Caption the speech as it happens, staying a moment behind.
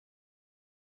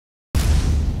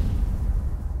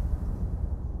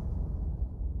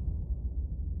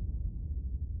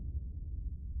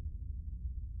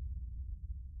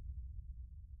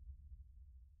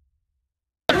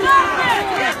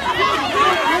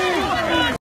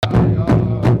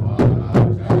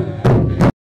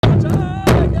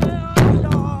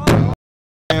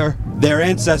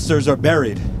ancestors are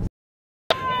buried.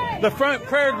 The front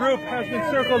prayer group has been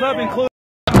circled up, including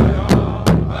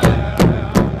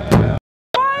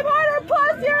 500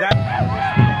 plus here!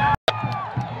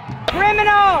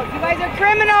 Criminals! You guys are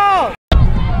criminals!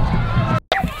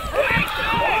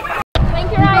 Blink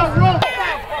your eyes.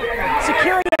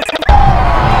 Security.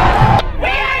 We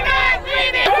are not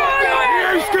leaving! We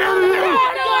are scared of you!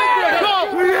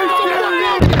 We are scared of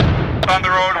you! On the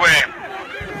roadway.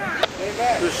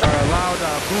 this loud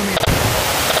booming.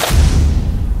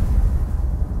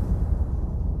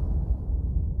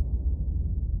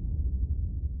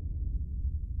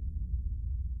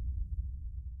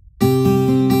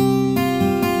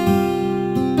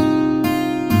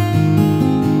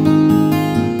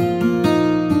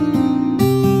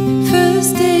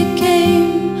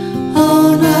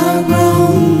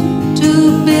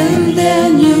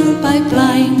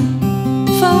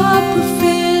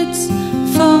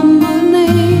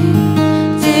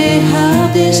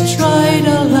 Destroyed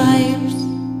our lives,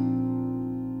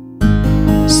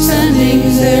 standing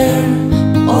there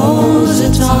all the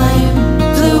time.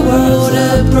 The world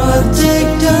will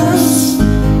protect us.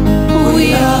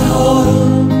 We are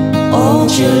all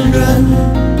children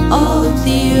of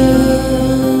the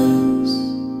earth.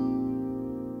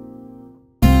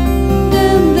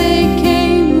 Then they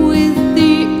came with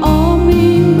the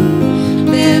army,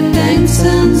 their tanks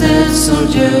and their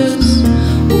soldiers.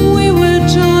 We were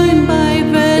joined by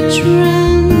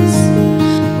veterans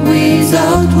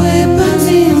without weapons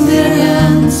in their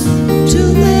hands.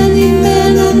 Too many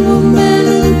men and women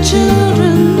and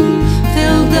children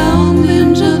fell down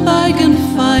injured by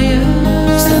gunfire.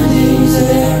 Standing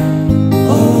there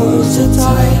all the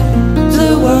time,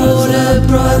 the world will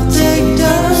protect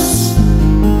us.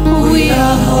 We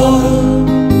are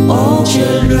all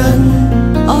children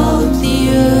of the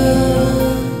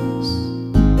earth.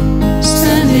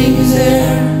 Standing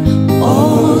there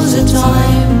all the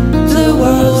time, the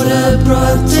world will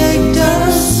protect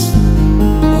us.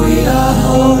 We are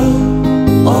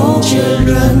all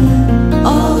children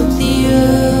of the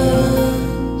earth.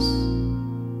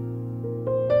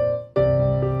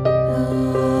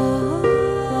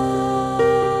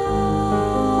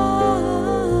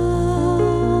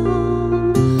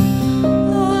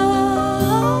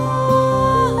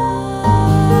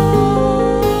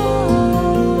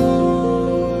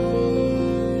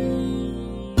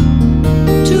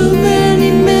 Too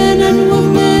many men and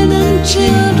women and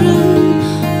children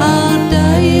are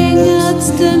dying at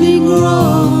Standing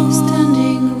Rock.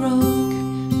 Standing Rock,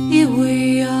 here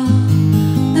we are.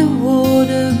 The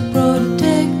water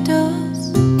protect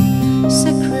us.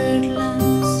 Sacred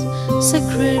lands,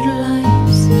 sacred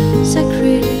lives,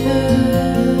 sacred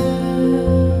earth.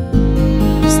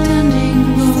 Standing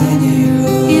Rock,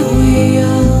 here we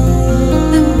are.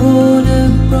 The water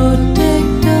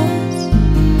protect us.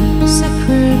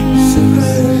 Sacred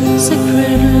lands,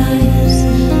 sacred lives,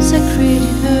 sacred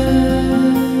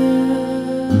earth.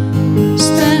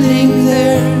 Standing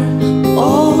there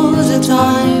all the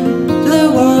time,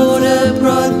 the world will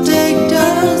protect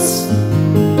us.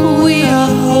 We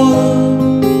are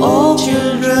all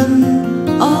children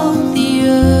of the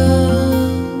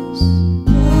earth.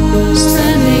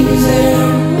 Standing there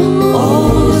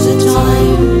all the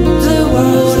time, the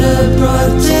world will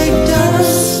protect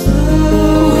us.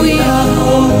 We are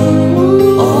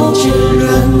all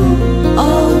children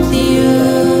of the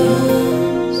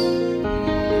earth.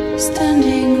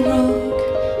 Standing Rock,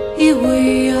 here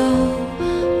we are.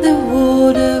 The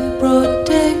water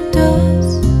protect us.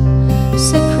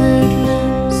 Sacred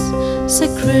lands,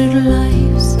 sacred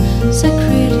lives,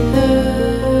 sacred